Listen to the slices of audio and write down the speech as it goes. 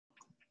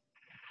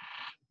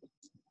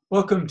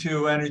Welcome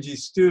to Energy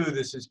Stew.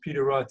 This is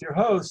Peter Roth, your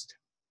host.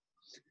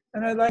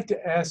 And I'd like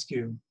to ask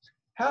you,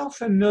 how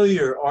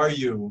familiar are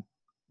you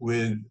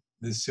with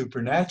the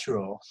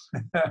supernatural?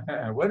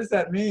 What does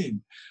that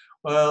mean?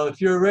 Well, if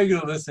you're a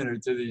regular listener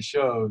to these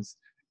shows,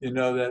 you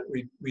know that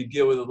we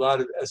deal with a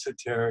lot of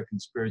esoteric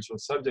and spiritual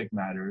subject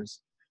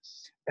matters.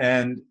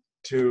 And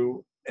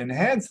to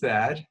enhance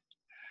that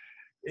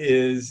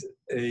is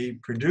a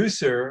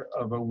producer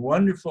of a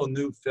wonderful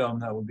new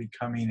film that will be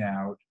coming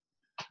out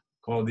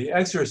called Real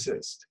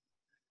Exorcist.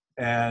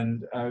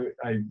 And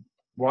I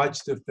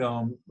watched the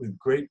film with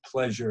great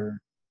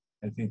pleasure.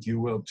 I think you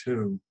will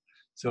too.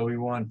 So we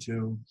want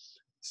to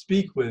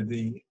speak with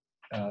the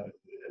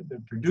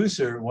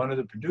producer, one of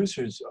the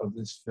producers of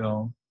this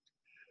film,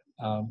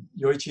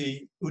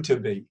 Yoichi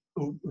Utebi.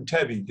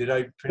 Utebi, did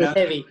I pronounce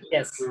Utebi,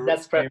 yes,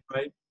 that's perfect.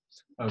 Right?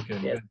 Okay,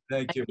 yes. good.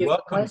 Thank you. So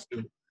Welcome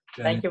to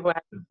Thank you for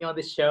having me on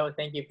the show.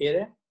 Thank you,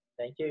 Peter.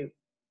 Thank you.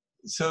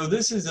 So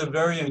this is a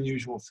very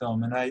unusual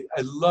film, and I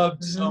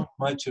loved so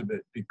much of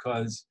it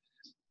because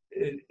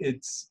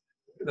it's,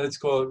 let's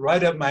call it,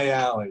 right up my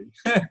alley.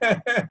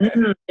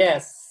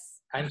 Yes,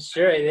 I'm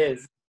sure it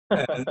is.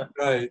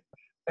 Right,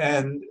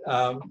 and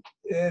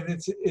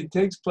it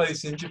takes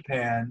place in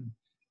Japan.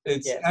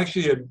 It's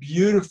actually a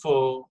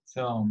beautiful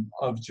film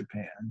of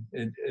Japan.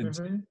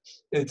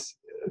 It's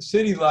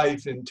city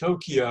life in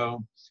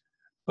Tokyo,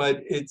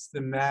 but it's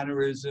the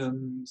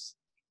mannerisms,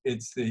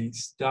 it's the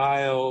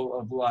style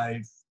of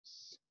life.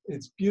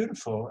 It's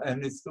beautiful,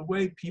 and it's the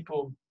way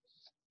people,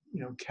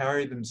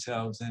 carry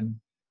themselves,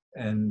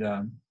 and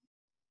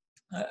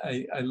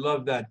I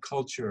love that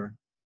culture.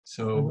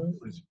 So it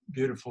was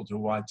beautiful to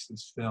watch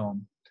this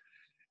film.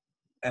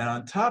 And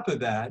on top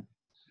of that,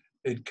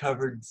 it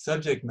covered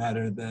subject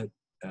matter that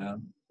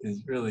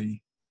is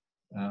really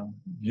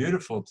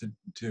beautiful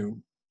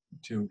to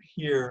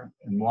hear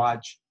and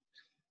watch.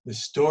 The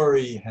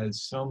story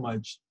has so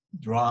much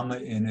drama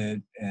in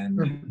it,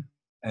 and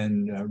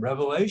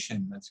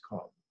revelation, that's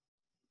called.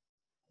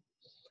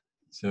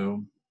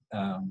 So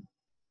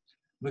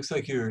looks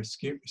like your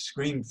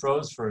screen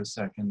froze for a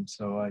second,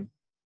 so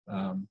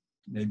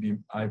maybe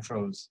I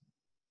froze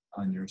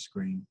on your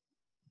screen.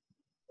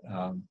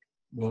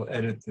 We'll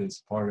edit this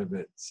part of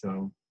it,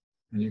 so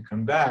when you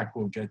come back,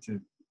 we'll get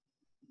to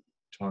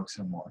talk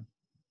some more.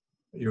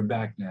 You're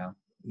back now.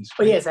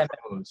 Oh yes, I'm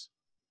froze.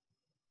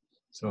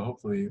 So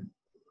hopefully it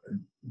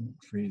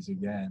won't freeze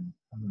again.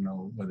 I don't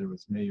know whether it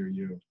was me or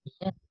you.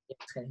 Yeah,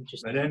 it's kind of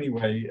interesting. But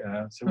anyway,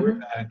 so we're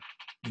back.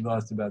 We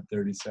lost about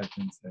 30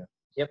 seconds there.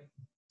 Yep.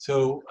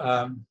 So,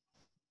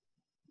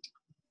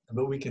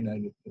 but we can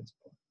edit this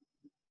part.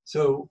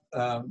 So,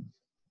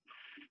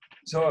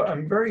 so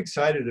I'm very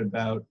excited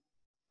about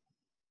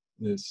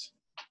this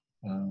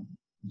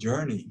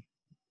journey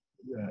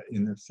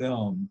in the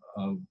film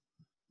of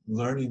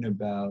learning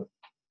about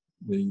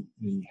the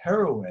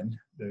heroine,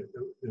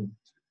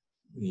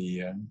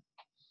 the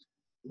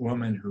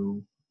woman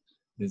who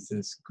is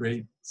this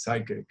great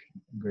psychic,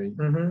 great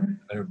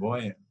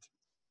clairvoyant.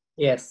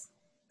 Yes.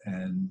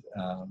 And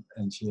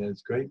she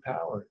has great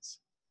powers.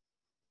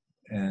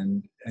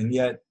 And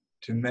yet,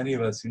 to many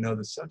of us who know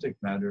the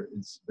subject matter,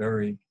 it's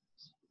very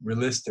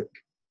realistic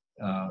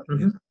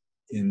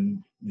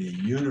in the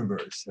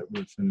universe that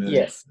we're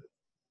familiar with.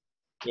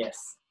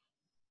 Yes.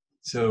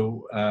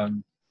 So,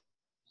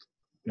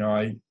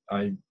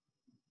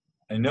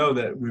 I know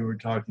that we were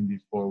talking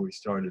before we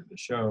started the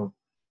show,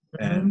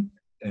 and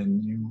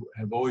you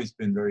have always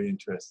been very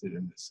interested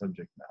in this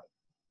subject matter.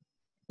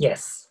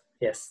 Yes.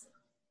 Yes.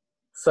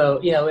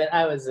 So, when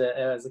I was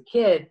a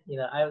kid,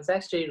 I was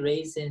actually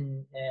raised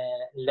in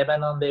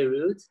Lebanon,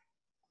 Beirut.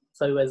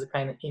 So it was a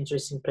kind of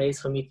interesting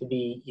place for me to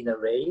be,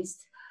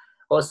 raised.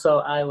 Also,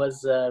 I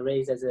was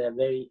raised as a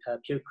very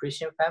pure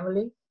Christian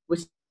family,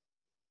 which...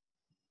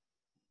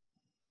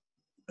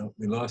 Oh,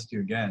 we lost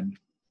you again.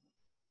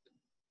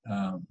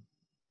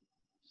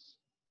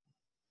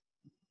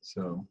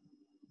 So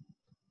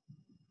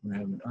we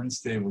have an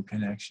unstable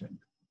connection.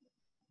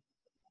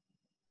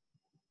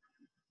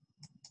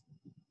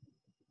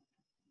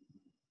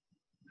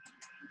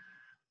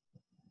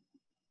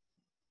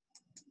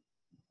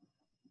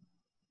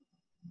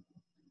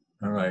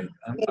 All right.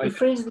 I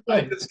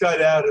just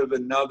got out of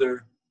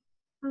another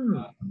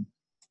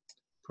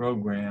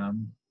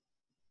program,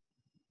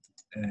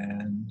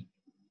 and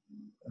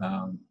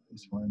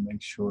just want to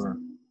make sure.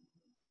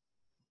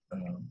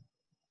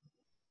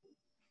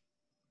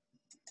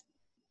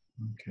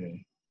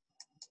 Okay.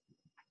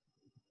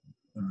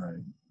 All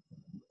right.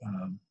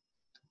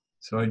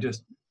 So I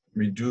just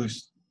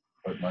reduced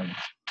my.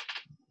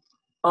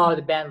 Oh,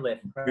 the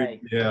bandwidth,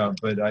 right? Yeah,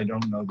 but I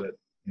don't know that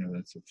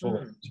that's a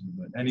full.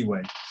 But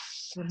anyway,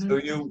 so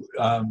you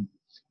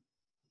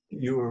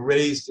were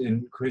raised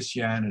in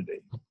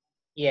Christianity.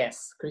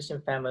 Yes,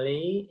 Christian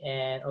family,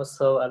 and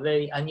also a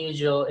very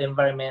unusual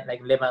environment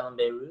like Lebanon,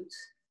 Beirut.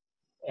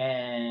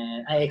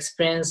 And I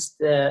experienced,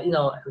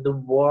 the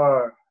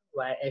war.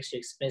 I actually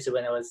experienced it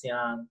when I was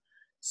young.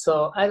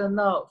 So I don't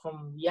know,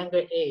 from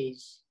younger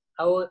age,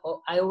 I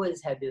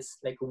always had this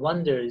like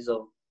wonders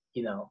of,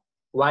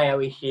 why are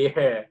we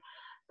here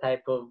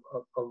type of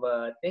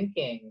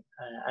thinking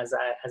as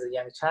a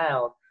young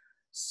child.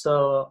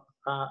 So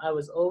I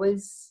was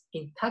always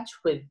in touch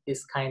with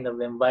this kind of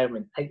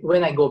environment.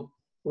 When I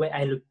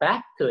look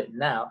back to it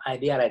now, I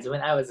realize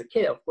when I was a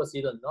kid, of course,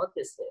 you don't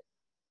notice it.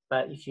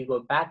 But if you go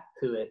back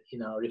to it,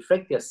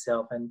 reflect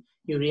yourself, and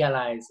you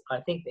realize, I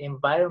think the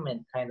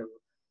environment kind of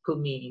put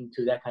me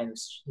into that kind of,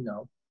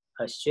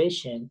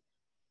 situation.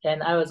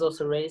 And I was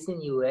also raised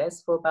in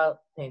US for about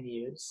 10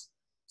 years.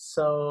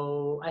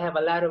 So I have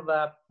a lot of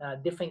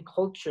different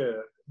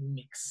culture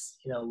mix,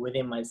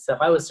 within myself.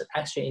 I was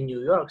actually in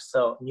New York.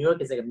 So New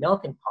York is like a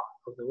melting pot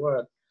of the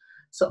world.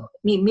 So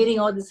meeting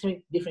all these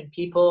different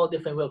people,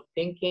 different way of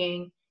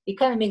thinking, it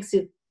kind of makes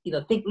it,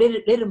 think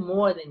little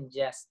more than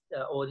just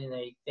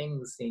ordinary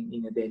things in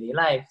your daily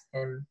life.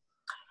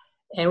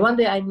 And one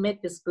day I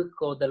met this book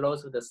called The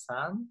Laws of the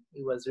Sun.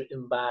 It was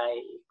written by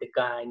the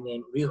guy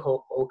named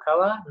Ryuho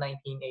Okawa,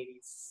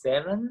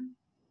 1987,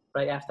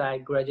 right after I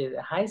graduated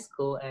high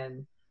school.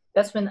 And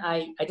that's when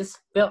I just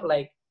felt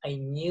like I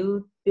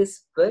knew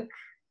this book.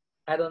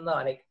 I don't know,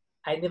 like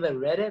I never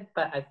read it,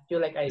 but I feel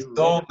like I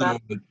read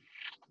about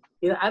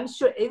it. I'm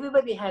sure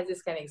everybody has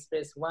this kind of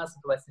experience once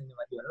or twice in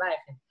your life.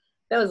 And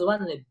that was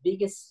one of the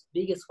biggest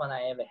one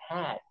I ever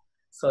had.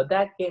 So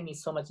that gave me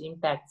so much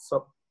impact.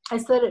 So I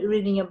started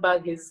reading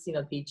about his,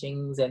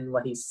 teachings and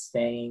what he's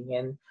saying.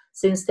 And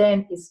since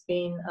then, it's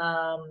been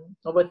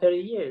over 30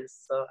 years.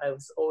 So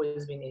I've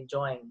always been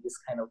enjoying this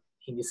kind of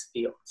in this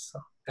field. So.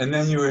 And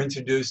then you were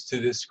introduced to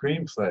this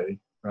screenplay,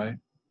 right?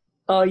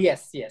 Oh,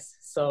 yes.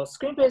 So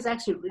screenplay is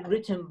actually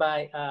written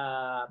by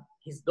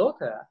his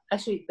daughter.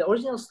 Actually, the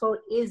original story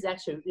is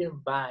actually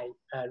written by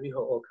Ryuho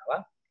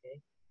Okawa.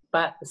 Okay?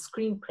 But the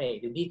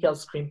screenplay, the detailed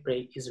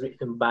screenplay is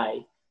written by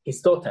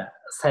his daughter,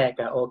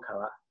 Sayaka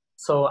Okawa.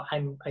 So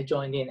I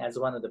joined in as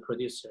one of the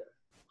producers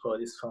for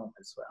this film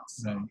as well.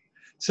 So. Right.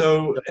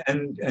 So,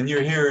 and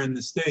you're here in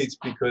the States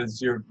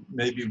because you're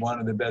maybe one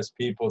of the best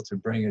people to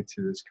bring it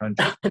to this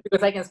country.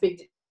 Because I can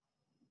speak.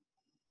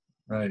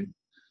 Right.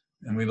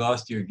 And we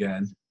lost you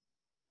again.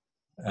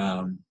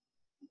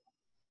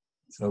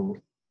 So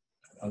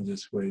I'll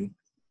just wait.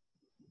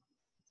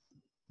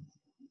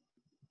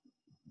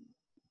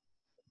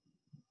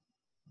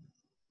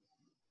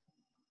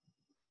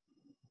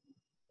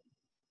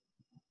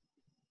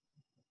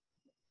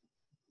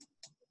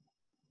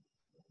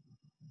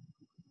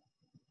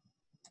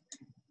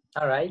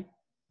 All right.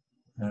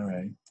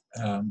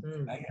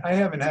 I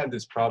haven't had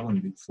this problem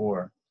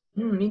before.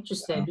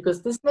 Interesting,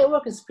 because this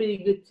network is pretty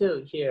good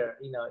too here.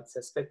 It's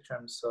a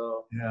spectrum,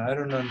 so. Yeah, I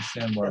don't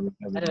understand why we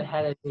have it. I don't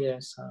have it here,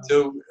 so.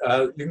 So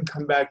you can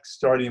come back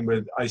starting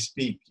with I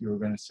speak. You were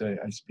going to say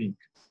I speak.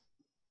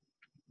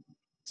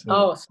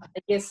 So I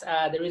guess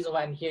the reason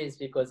why I'm here is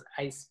because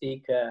I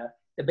speak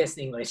the best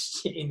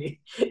English in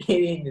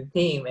the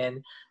team,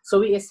 and so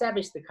we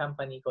established the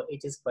company called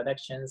HS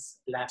Productions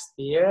last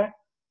year,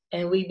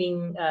 and we've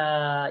been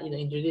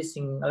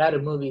introducing a lot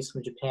of movies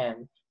from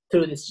Japan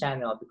through this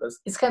channel,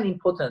 because it's kind of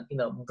important,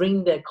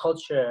 bring the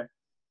culture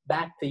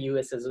back to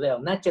US as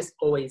well, not just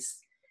always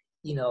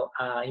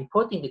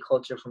importing the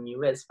culture from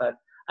US, but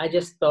I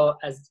just thought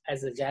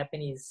as a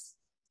Japanese,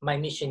 my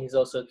mission is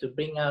also to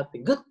bring out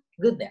the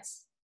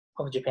goodness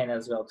of Japan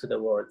as well to the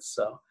world.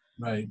 So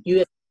right.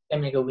 US can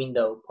make a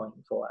window point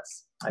for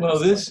us. Well,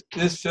 this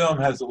film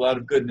has a lot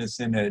of goodness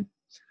in it.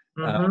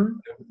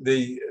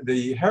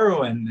 The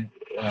heroine,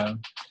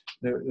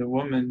 the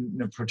woman,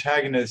 the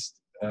protagonist,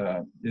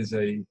 is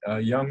a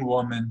young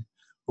woman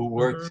who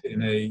works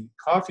in a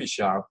coffee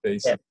shop,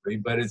 basically,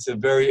 but it's a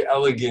very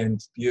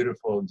elegant,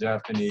 beautiful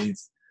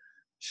Japanese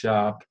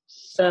shop,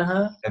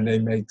 and they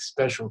make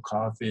special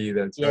coffee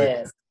that's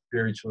very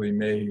spiritually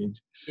made.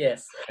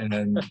 Yes.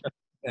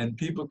 And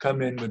people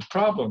come in with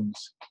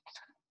problems,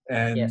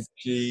 and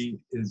she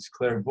is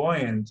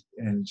clairvoyant,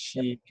 and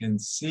she can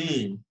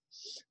see,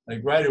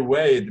 like right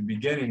away at the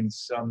beginning,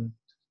 some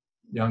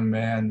young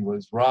man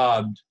was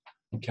robbed,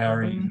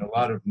 carrying a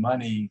lot of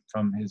money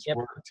from his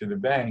work to the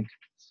bank,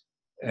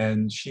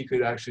 and she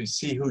could actually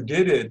see who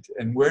did it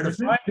and where to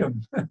find him.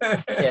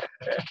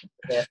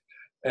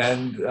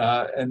 And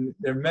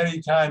there are many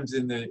times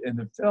in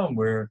the film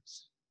where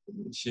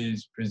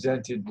she's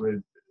presented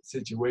with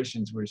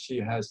situations where she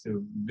has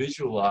to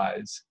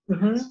visualize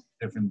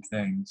different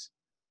things.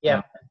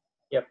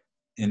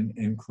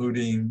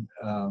 Including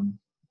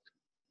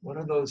what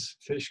are those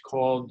fish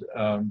called?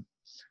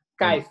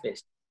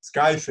 Skyfish.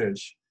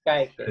 Skyfish.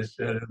 Skyfish.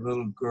 That a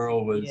little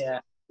girl was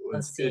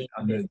hit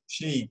on the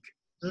cheek,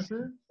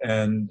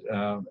 and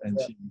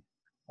she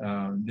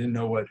didn't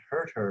know what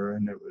hurt her,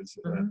 and it was.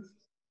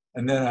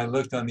 And then I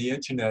looked on the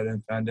internet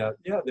and found out,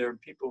 there are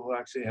people who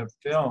actually have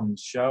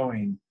films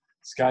showing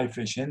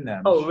skyfish in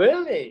them. Oh,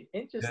 really?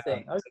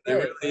 Interesting. Okay. So there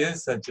really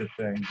is such a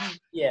thing.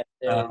 Yeah,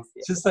 there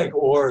is. Just like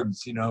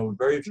orbs,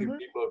 very few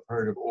people have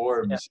heard of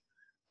orbs,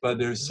 but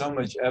there's so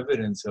much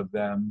evidence of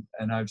them,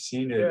 and I've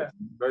seen it in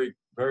very,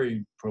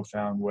 very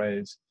profound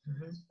ways.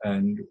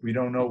 And we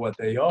don't know what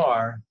they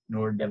are,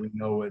 nor do we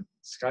know what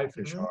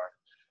skyfish are.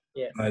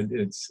 Yes. but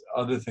it's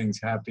other things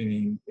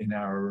happening in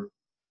our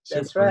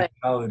That's super right.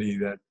 reality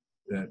that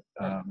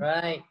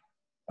Right.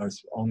 are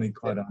only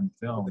caught on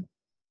film.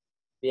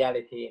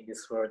 Reality in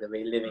this world that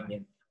we're living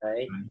in,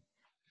 right? Right.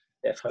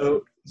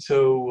 Definitely.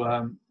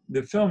 So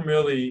the film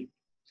really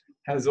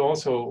has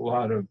also a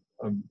lot of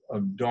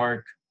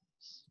dark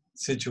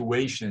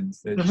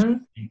situations that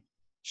she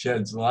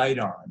sheds light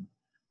on.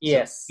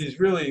 Yes. So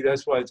really,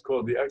 that's why it's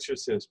called The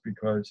Exorcist,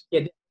 because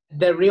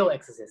the Real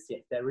Exorcist. Yeah,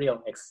 the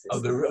Real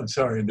Exorcist. I'm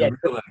sorry, the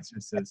Real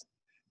Exorcist,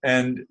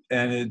 and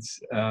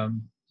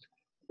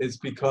it's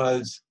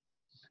because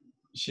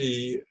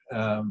she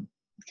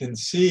can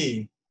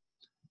see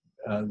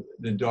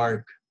the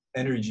dark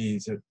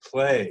energies at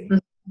play.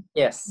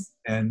 Yes.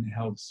 And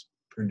helps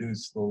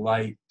produce the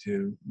light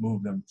to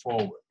move them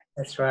forward.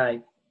 That's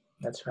right.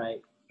 That's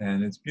right.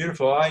 And it's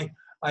beautiful. I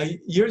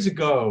years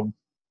ago,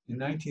 in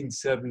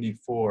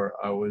 1974,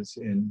 I was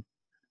in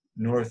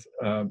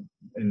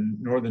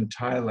northern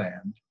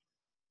Thailand,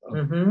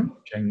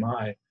 Chiang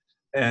Mai,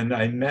 and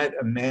I met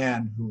a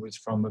man who was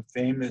from a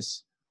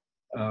famous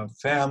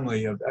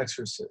family of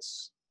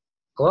exorcists.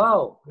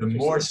 Wow. The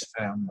Morse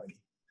family.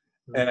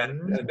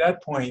 And at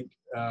that point,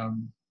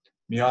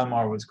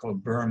 Myanmar was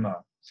called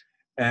Burma.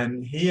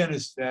 And he and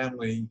his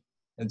family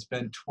had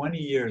spent 20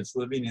 years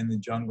living in the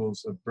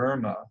jungles of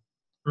Burma,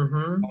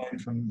 going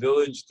from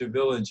village to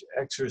village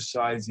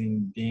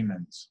exorcising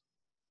demons.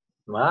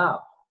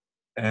 Wow.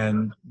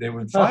 And they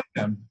would find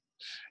them,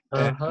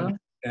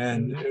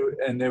 and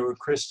they were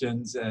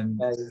Christians, and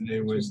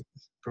they would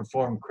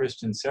perform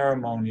Christian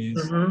ceremonies,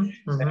 and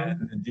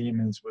the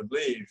demons would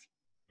leave.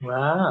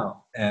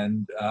 Wow.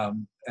 And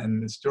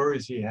the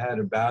stories he had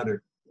about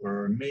it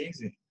were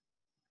amazing.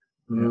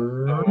 You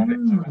know, so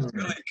I was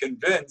really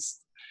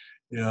convinced,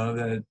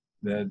 that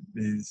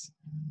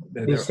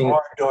there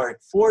are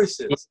dark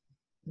forces.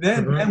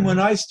 Then when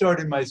I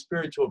started my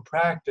spiritual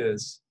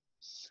practice,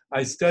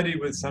 I studied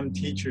with some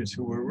teachers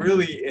who were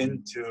really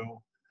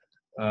into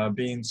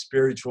being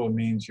spiritual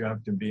means you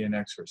have to be an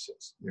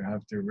exorcist. You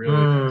have to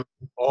really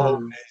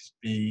always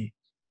be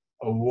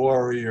a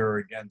warrior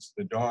against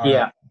the dark.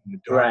 Yeah. The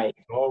dark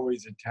is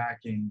always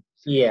attacking.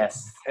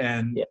 Yes.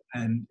 And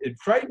it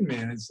frightened me.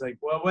 And it's like,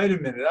 well, wait a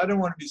minute. I don't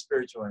want to be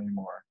spiritual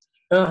anymore.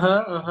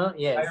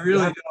 Yes. I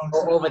really don't.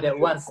 Go over that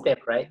one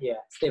step, right? Yeah.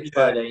 Step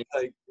further.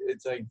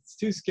 It's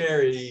too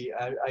scary.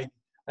 I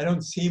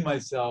don't see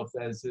myself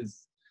as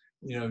this,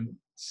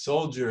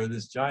 soldier,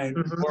 this giant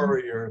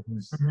warrior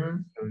who's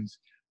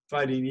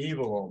fighting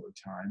evil all the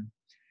time.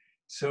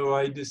 So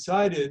I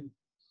decided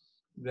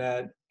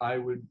that I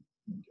would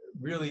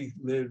really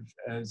live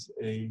as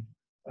a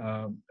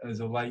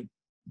light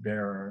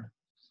bearer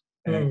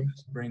and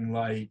just bring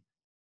light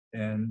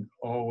and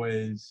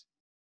always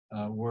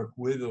work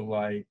with the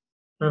light,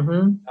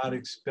 not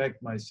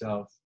expect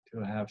myself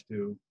to have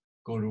to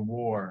go to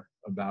war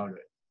about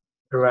it.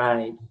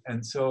 Right.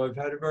 And so I've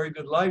had a very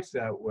good life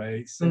that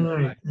way since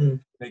I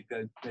made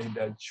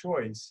that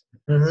choice.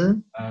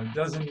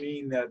 Doesn't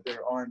mean that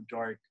there aren't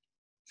dark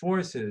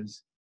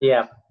forces.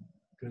 Yeah.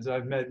 Because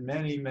I've met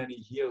many, many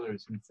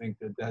healers who think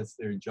that that's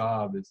their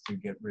job, is to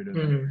get rid of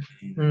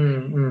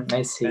energy.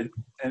 I see.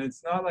 And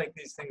it's not like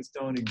these things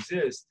don't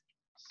exist,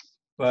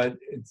 but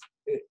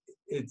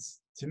it's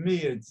to me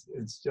it's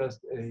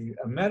just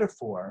a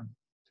metaphor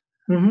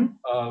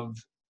of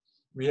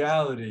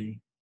reality.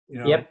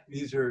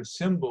 These are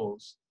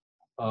symbols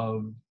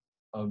of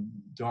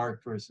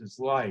dark versus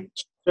light.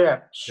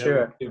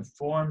 Sure. That we give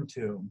form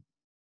to.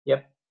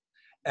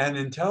 And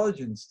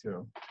intelligence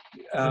to.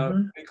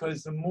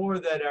 Because the more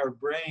that our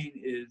brain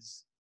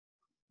is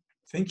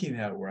thinking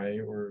that way,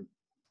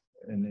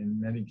 and in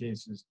many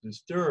cases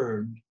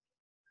disturbed,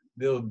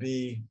 there'll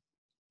be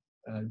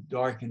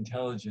dark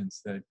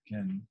intelligence that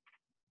can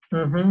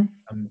come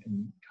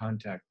in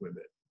contact with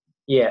it.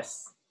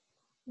 Yes,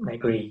 I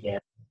agree. Yeah.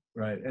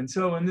 Right. And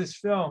so in this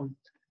film,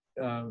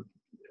 the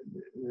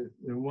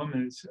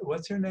woman,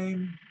 what's her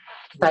name?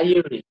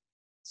 Sayuri.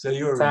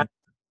 Sayuri.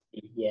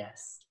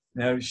 Yes.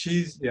 Now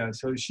she's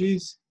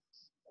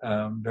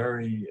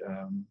very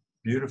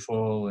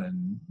beautiful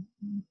and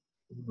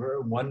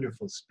very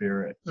wonderful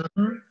spirit.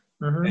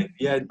 And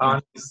yet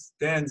she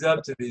stands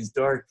up to these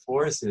dark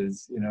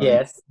forces.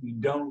 You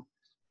don't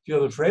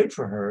feel afraid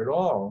for her at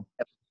all.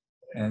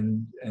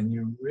 And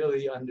you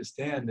really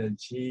understand that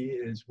she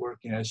is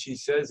working, as she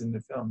says in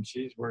the film,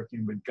 she's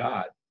working with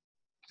God.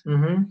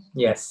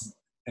 Yes.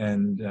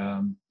 And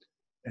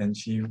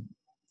she,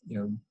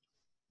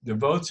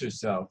 devotes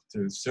herself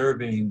to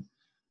serving,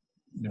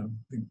 the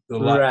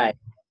light. Right.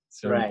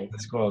 So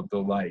let's call it the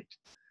light.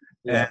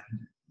 Yeah.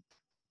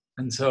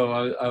 And so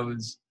I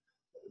was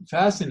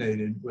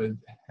fascinated with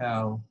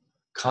how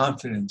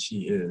confident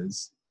she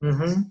is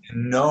in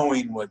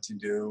knowing what to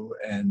do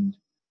and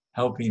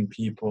helping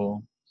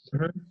people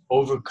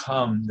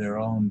overcome their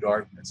own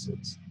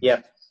darknesses.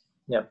 Yep.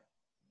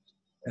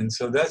 And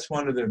so that's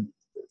one of the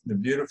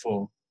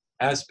beautiful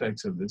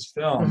aspects of this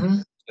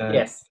film.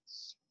 That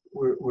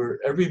where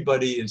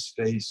everybody is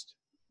faced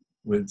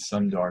with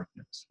some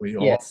darkness. We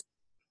all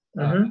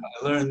I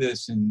learned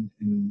this in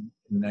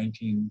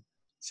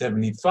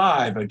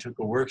 1975. I took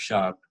a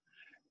workshop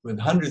with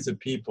hundreds of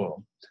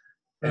people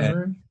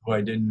and who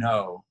I didn't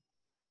know.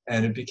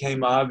 And it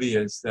became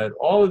obvious that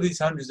all of these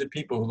hundreds of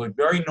people who looked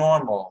very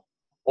normal,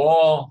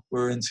 all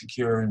were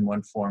insecure in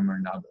one form or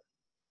another.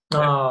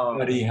 Oh.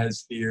 Everybody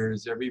has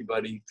fears.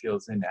 Everybody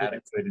feels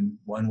inadequate in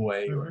one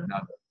way or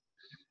another.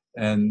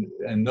 And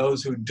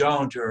those who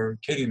don't are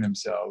kidding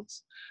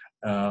themselves.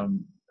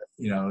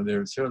 You know,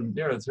 there are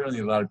certainly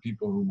a lot of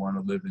people who want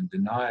to live in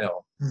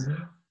denial,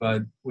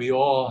 but we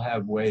all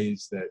have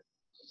ways that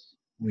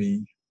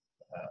we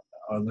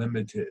are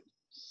limited,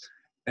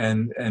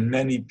 and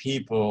many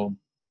people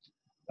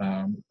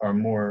are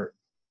more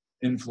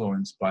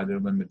influenced by their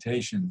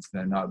limitations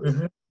than others.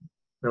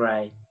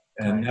 Right.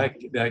 And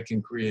that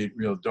can create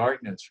real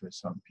darkness for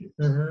some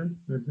people.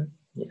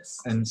 Yes.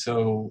 And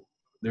so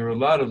there are a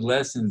lot of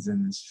lessons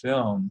in this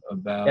film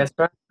about, that's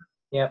right.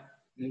 Yeah.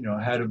 You know,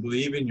 how to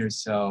believe in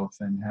yourself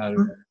and how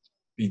to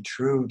be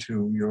true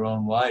to your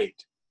own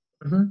light,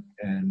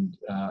 and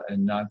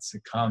not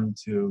succumb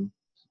to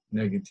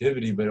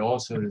negativity, but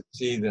also to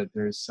see that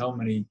there's so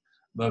many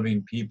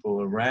loving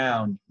people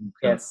around who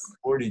can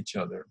support each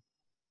other.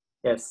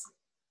 Yes.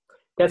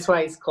 That's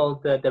why it's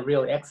called the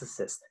Real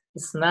Exorcist.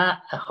 It's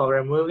not a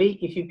horror movie.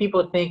 If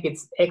people think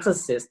it's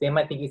Exorcist, they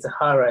might think it's a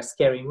horror,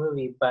 scary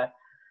movie. But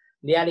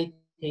reality,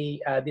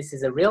 this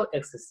is a real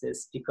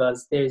Exorcist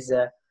because there's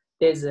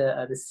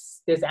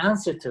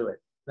answer to it.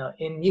 Now,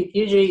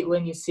 usually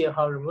when you see a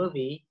horror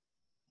movie,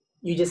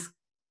 the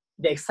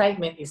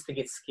excitement is to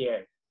get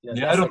scared. You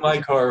know, I don't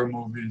like horror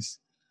movies.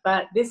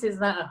 But this is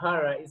not a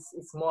horror.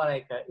 It's more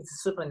like it's a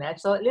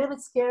supernatural, a little bit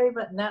scary,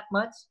 but not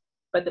much.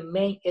 But the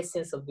main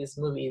essence of this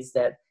movie is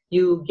that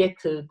you get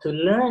to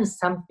learn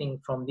something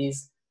from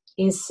these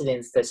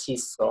incidents that she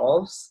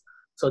solves.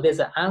 So there's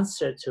an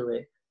answer to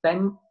it.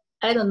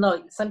 I don't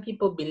know. Some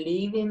people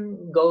believe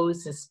in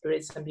ghosts and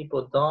spirits. Some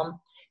people don't.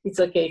 It's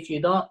okay if you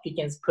don't. You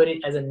can put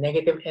it as a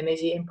negative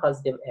energy and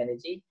positive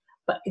energy.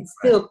 But it's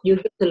still, you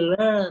get to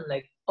learn,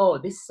 like, oh,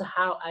 this is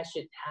how I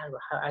should handle,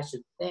 how I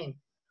should think,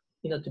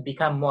 you know, to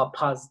become more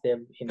positive.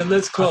 And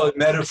let's call it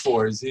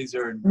metaphors. These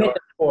are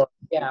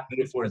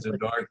metaphors of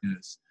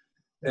darkness.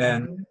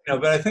 And you know,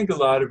 but I think a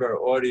lot of our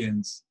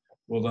audience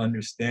will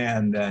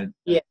understand that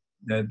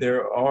that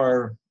there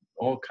are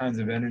all kinds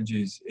of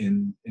energies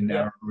in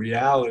our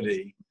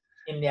reality.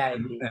 In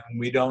reality. And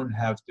we don't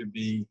have to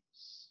be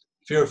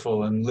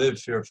fearful and live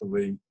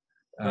fearfully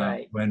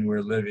when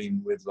we're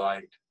living with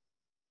light.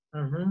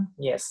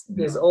 Yes,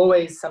 there's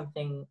always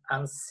something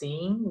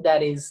unseen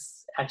that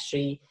is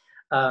actually,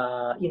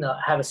 you know,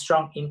 have a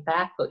strong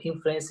impact or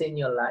influence in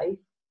your life.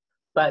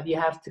 But you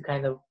have to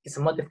kind of, it's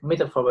a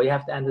metaphor, but you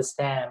have to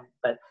understand,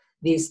 but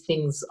these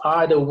things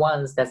are the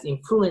ones that's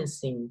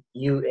influencing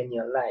you in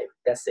your life.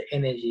 That's the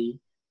energy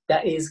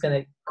that is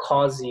going to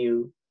cause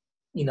you,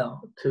 you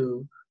know,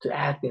 to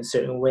act in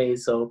certain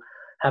ways or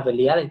have a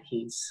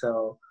reality.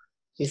 So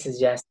this is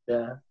just,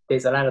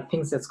 there's a lot of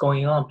things that's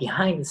going on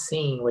behind the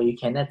scene where you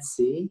cannot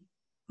see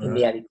in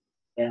reality.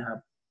 Yeah.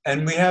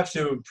 And we have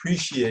to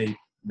appreciate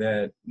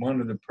that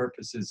one of the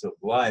purposes of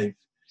life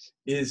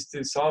is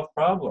to solve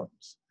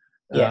problems.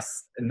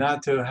 Yes. And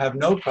not to have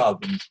no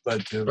problems,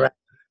 but to,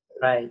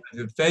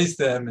 to face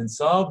them and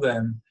solve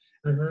them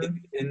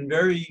in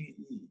very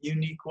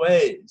unique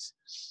ways.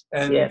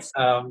 And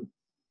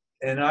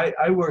and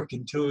I work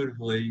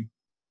intuitively,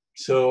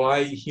 so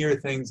I hear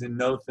things and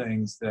know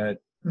things that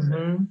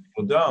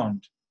people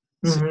don't.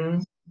 So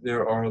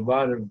there are a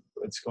lot of,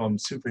 let's call them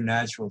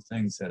supernatural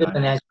things that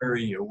I'm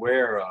very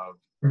aware of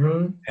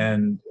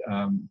and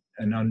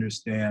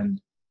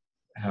understand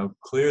how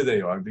clear they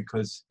are,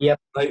 because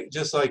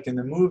just like in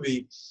the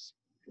movie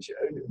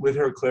with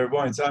her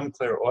clairvoyance, I'm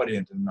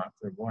clairaudient and not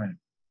clairvoyant.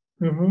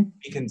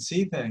 He can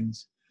see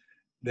things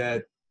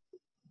that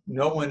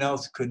no one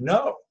else could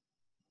know,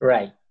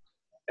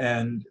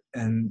 and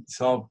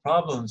solve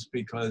problems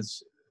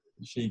because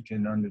she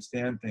can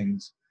understand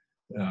things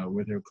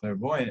with her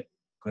clairvoyant.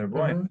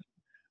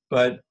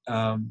 But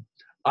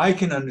I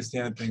can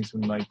understand things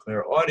with my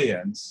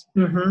clairaudience,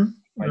 my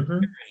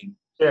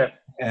hearing,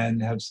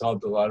 and have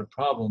solved a lot of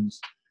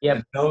problems.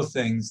 And know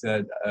things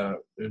that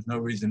there's no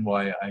reason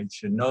why I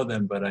should know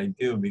them, but I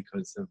do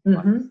because of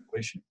my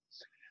intuition.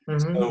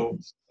 So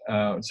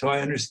I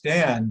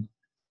understand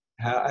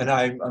how, and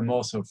I'm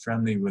also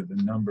friendly with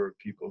a number of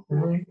people who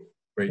are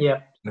great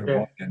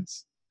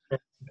clairvoyants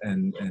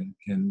and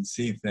can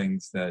see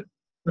things that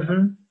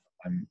I'm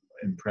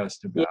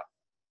impressed about.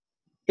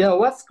 You know,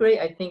 what's great,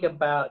 I think,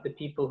 about the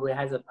people who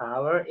has a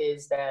power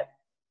is that,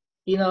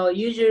 you know,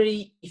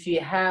 usually if you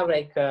have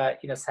like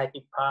you know,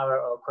 psychic power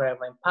or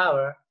clairvoyant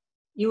power,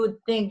 you would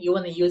think you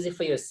want to use it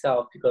for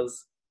yourself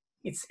because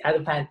it's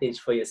advantage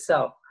for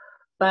yourself.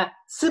 But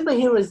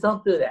superheroes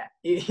don't do that.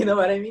 You know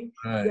what I mean?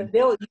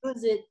 They'll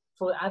use it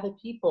for other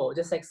people,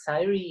 just like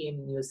Sayuri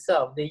and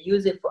yourself. They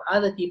use it for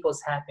other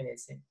people's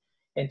happiness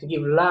and to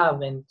give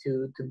love and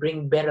to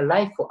bring better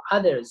life for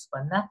others,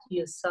 but not to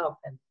yourself.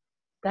 And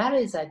that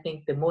is, I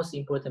think, the most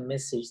important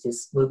message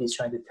this movie is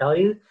trying to tell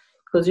you.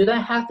 because you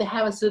don't have to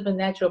have a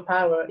supernatural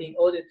power in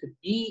order to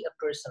be a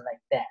person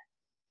like that.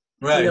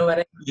 Right. You know what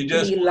I mean? You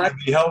just want to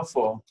be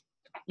helpful.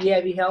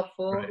 Yeah, be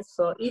helpful. Right.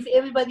 So if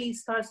everybody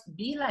starts to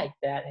be like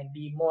that and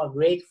be more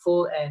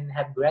grateful and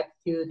have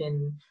gratitude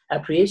and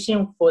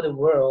appreciation for the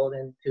world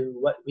and to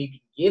what we've been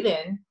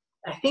given,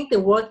 I think the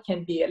world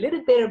can be a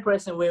little better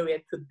person where we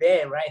are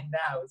today, right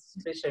now,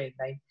 especially in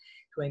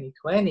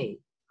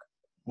 2020.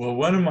 Well,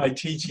 one of my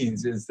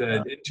teachings is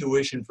that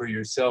intuition for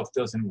yourself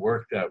doesn't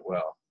work that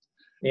well.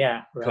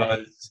 Yeah, right.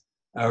 Because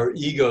our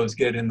egos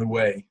get in the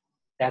way.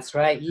 That's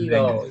right,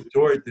 ego. They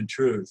distort the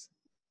truth.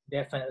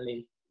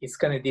 Definitely. It's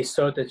going to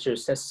distort the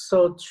truth. That's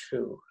so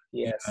true.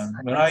 Yes. Yeah.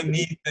 When I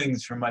need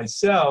things for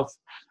myself,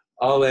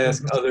 I'll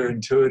ask other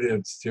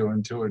intuitives to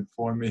intuit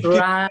for me.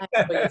 Right.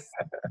 For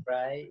yourself,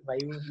 right?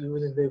 But you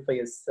wouldn't do it for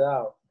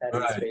yourself. That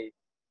is very,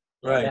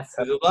 right.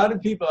 There's a lot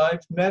of people, I've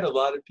met a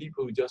lot of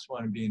people who just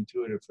want to be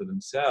intuitive for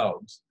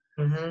themselves.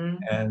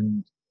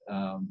 And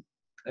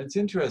it's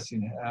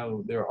interesting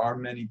how there are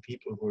many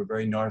people who are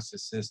very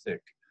narcissistic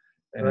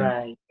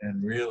and,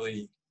 and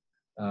really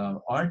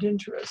aren't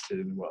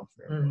interested in the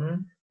welfare.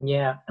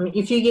 Yeah, I mean,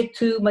 if you get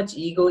too much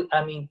ego,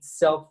 I mean,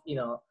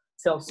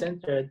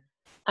 self-centered,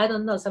 I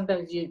don't know.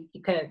 Sometimes you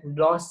kind of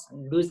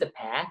lose the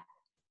path,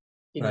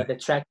 the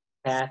track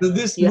path. So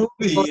this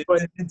movie,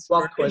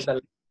 walk towards the,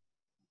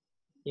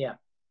 yeah.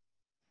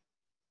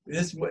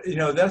 This,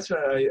 that's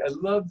why I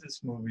love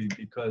this movie,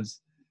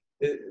 because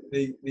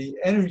the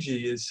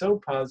energy is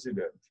so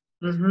positive,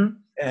 and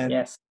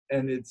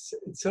and it's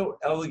so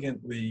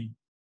elegantly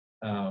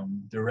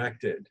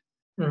directed.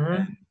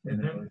 And,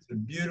 it's a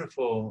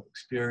beautiful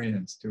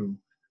experience to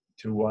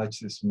watch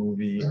this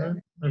movie.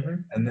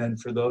 And then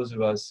for those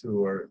of us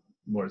who are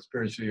more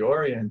spiritually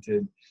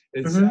oriented,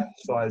 it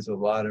satisfies a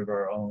lot of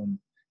our own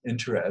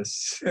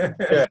interests.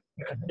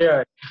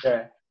 Sure.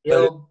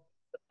 It'll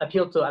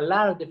appeal to a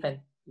lot of different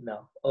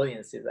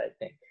audiences, I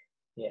think.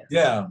 Yes.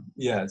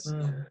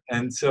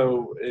 And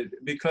so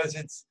because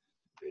it's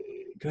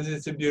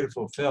a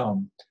beautiful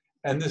film,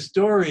 and the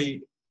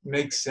story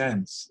makes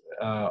sense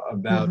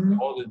about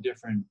all the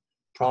different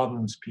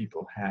problems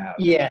people have.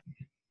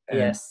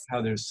 And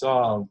how they're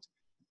solved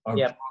are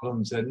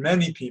problems that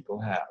many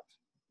people have.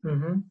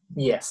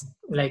 Yes,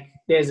 like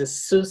there's a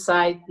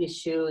suicide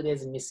issue,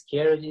 there's a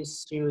miscarriage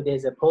issue,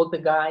 there's a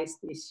poltergeist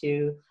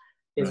issue,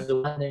 there's a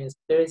wandering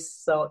spirits.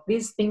 So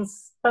these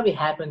things probably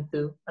happen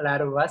to a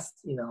lot of us,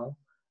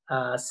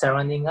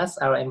 surrounding us,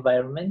 our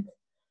environment.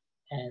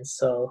 And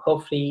so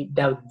hopefully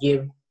that would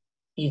give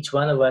each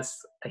one of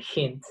us a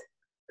hint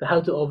to how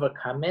to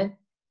overcome it,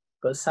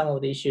 because some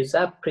of the issues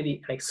are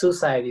pretty, like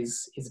suicide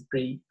is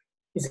a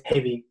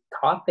heavy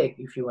topic.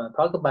 If you want to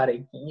talk about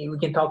it, we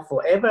can talk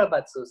forever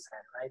about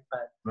suicide, right?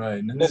 But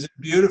and there's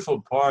a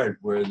beautiful part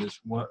where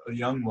a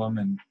young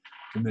woman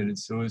committed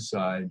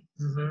suicide,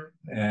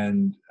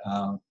 and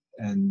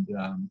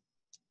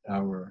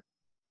our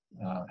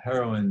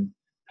heroine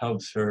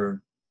helps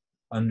her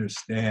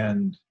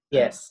understand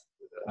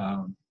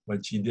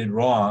what she did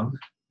wrong.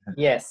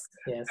 Yes.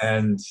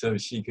 And so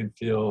she could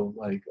feel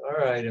like, all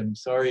right, I'm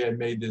sorry I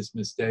made this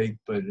mistake,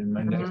 but in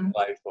my next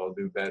life I'll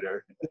do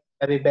better.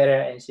 I'll be better,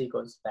 and she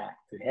goes back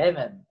to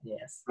heaven.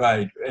 Yes.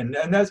 Right, and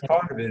that's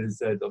part of it, is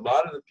that a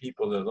lot of the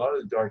people,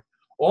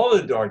 all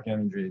the dark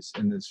energies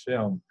in this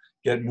film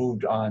get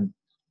moved on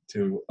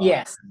to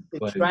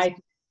right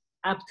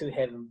up to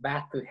heaven,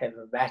 back to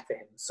heaven, back to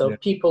heaven. So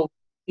people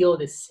feel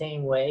the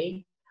same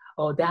way.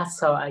 Oh, that's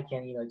how I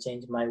can,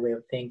 change my way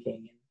of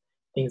thinking and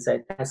things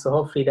like that. So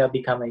hopefully that'll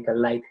become like a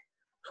light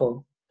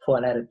for a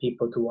lot of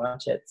people to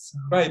watch it. So.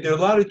 Right, there are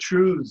a lot of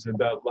truths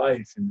about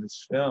life in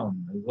this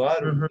film. There's a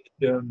lot of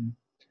wisdom.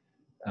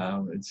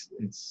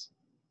 It's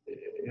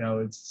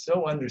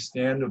so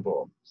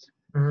understandable,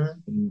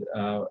 and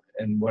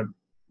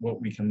what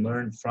we can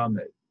learn from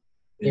it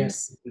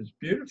is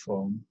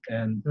beautiful.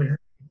 And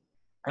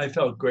I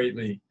felt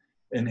greatly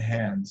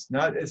enhanced.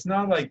 It's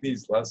not like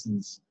these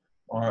lessons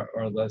are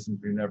lessons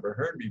we've never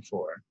heard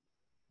before.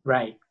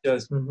 Right.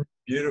 Just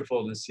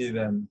beautiful to see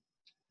them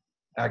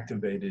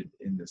activated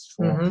in this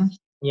form.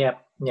 Yeah.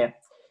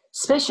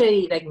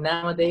 Especially like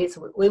nowadays,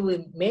 when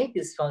we made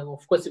this film,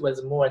 of course, it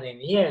was more than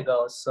a year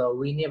ago, so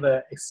we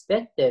never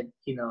expected,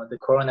 the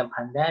corona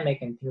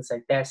pandemic and things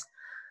like that,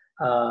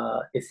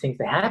 the things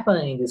that happen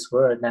in this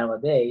world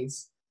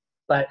nowadays.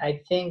 But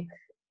I think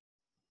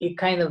it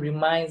kind of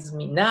reminds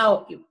me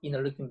now,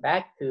 looking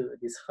back to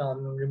this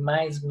film,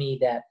 reminds me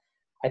that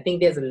I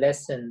think there's a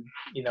lesson,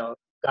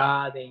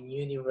 God and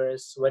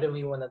universe, whatever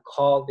we want to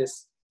call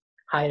this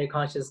higher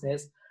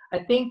consciousness. I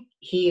think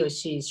he or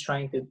she is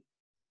trying to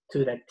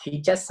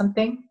teach us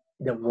something,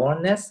 the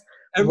oneness.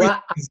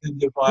 Everything's in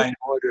divine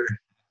order.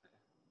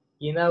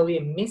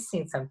 We're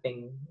missing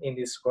something in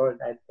this world,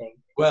 I think.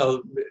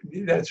 Well,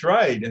 that's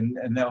right. And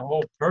the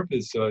whole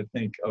purpose, I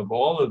think, of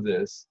all of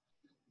this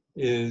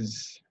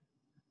is,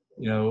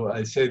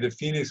 I say the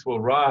phoenix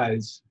will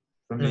rise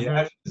from the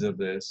ashes of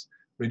this.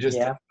 We just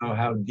don't know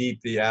how deep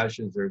the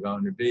ashes are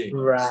going to be.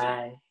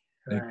 Right.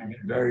 They can be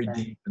very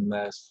deep and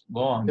last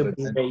long, but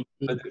the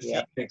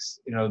Phoenix,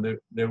 you know,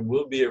 there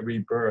will be a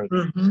rebirth.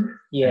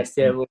 Yes,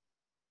 there will.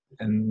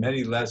 And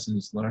many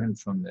lessons learned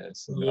from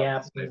this.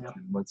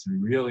 What's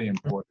really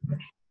important.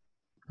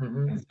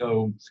 And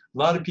so a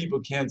lot of people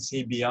can't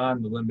see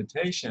beyond the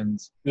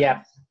limitations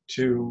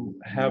to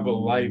have a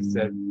life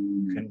that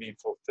can be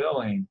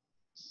fulfilling.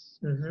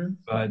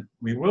 But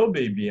we will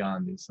be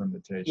beyond these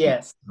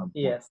limitations.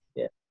 Yes.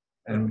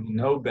 And we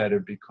know better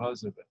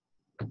because of it.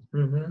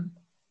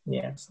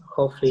 Yes,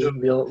 hopefully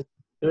we'll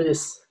do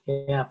this.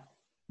 But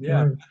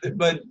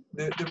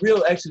the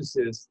Real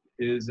Exorcist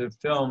is a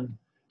film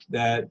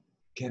that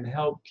can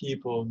help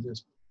people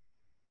just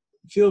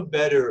feel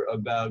better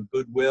about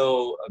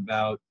goodwill,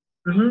 about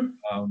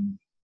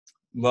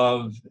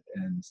love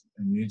and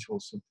mutual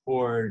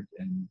support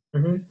and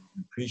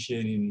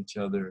appreciating each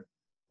other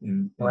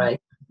in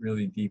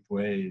really deep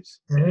ways.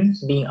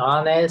 Being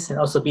honest and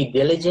also be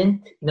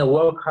diligent, you know,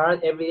 work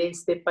hard every day,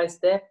 step by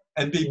step.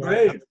 And be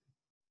brave.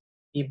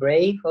 Be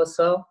brave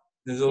also.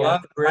 There's a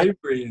lot of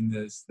bravery in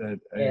this that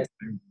I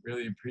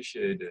really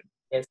appreciated.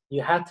 Yes,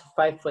 you have to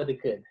fight for the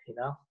good, you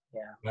know?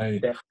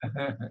 Right.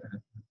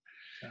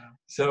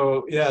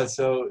 So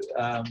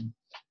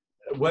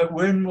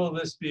when will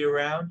this be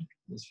around,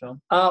 this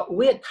film?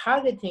 We're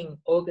targeting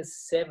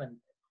August 7th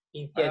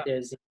in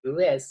theaters in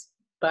the US,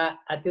 but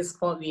at this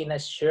point we're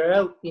not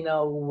sure, you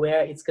know,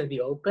 where it's going to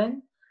be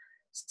open.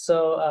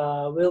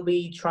 So we'll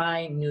be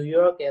trying New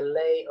York,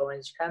 LA,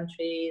 Orange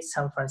County,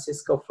 San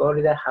Francisco,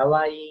 Florida,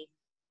 Hawaii,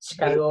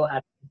 Chicago.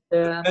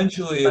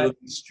 Eventually it'll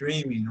be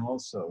streaming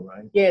also,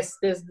 right? Yes,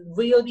 there's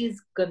VOD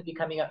is going to be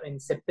coming up in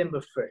September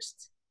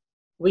 1st.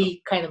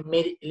 We kind of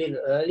made it a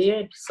little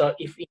earlier, so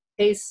if in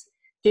case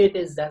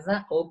theaters does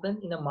not open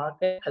in the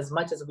market as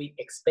much as we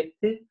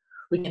expected,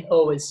 we can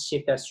always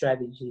shift our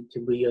strategy to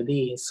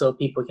VOD so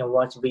people can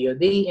watch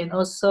VOD, and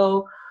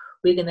also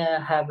we're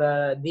gonna have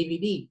a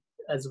DVD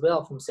as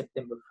well from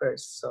September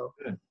 1st, so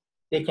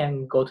they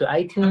can go to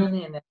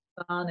iTunes and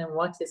Amazon and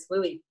watch this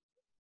movie.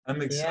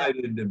 I'm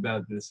excited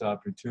about this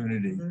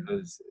opportunity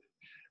because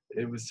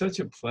it was such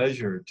a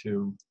pleasure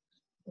to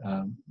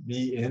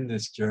be in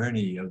this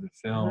journey of the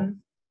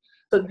film.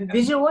 So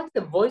did you watch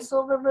the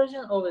voiceover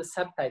version or the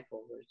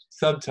subtitle version?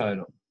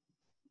 Subtitle.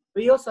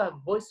 We also have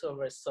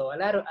voiceovers, so a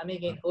lot of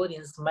American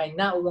audience might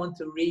not want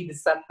to read the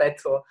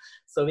subtitle,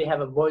 so we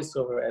have a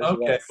voiceover as well.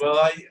 Okay,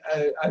 well,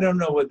 I don't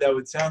know what that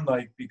would sound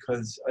like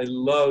because I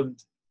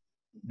loved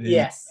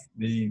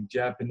the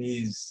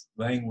Japanese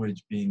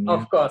language being used.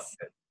 Of course.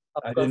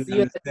 I didn't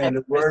understand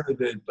a word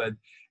of it, but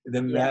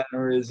the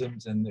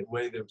mannerisms and the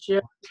way the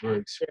words were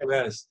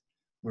expressed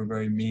were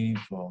very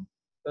meaningful.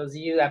 Because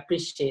you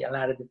appreciate a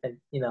lot of different,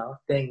 you know,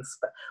 things.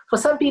 But for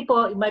some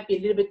people, it might be a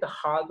little bit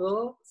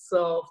harder.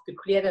 So to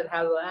clear that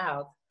hurdle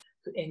out,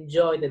 to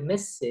enjoy the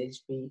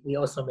message, we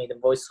also made a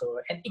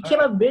voiceover, and it came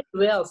out very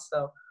well.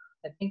 So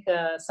I think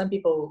some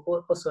people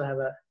will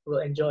also will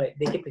enjoy it.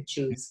 They get to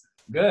choose.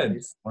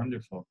 Good,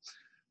 wonderful.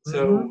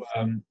 So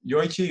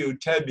Yoichi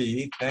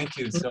Utebi, thank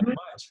you so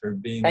much for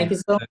being on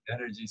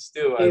Energy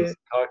Stew. I was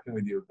talking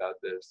with you about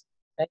this.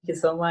 Thank you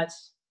so much.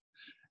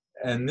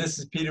 And this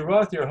is Peter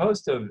Roth, your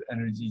host of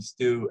Energy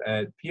Stew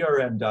at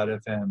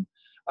prm.fm.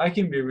 I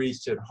can be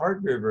reached at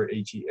heartriver,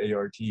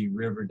 H-E-A-R-T,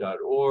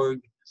 river.org.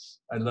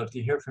 I'd love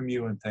to hear from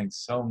you, and thanks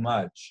so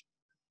much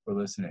for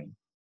listening.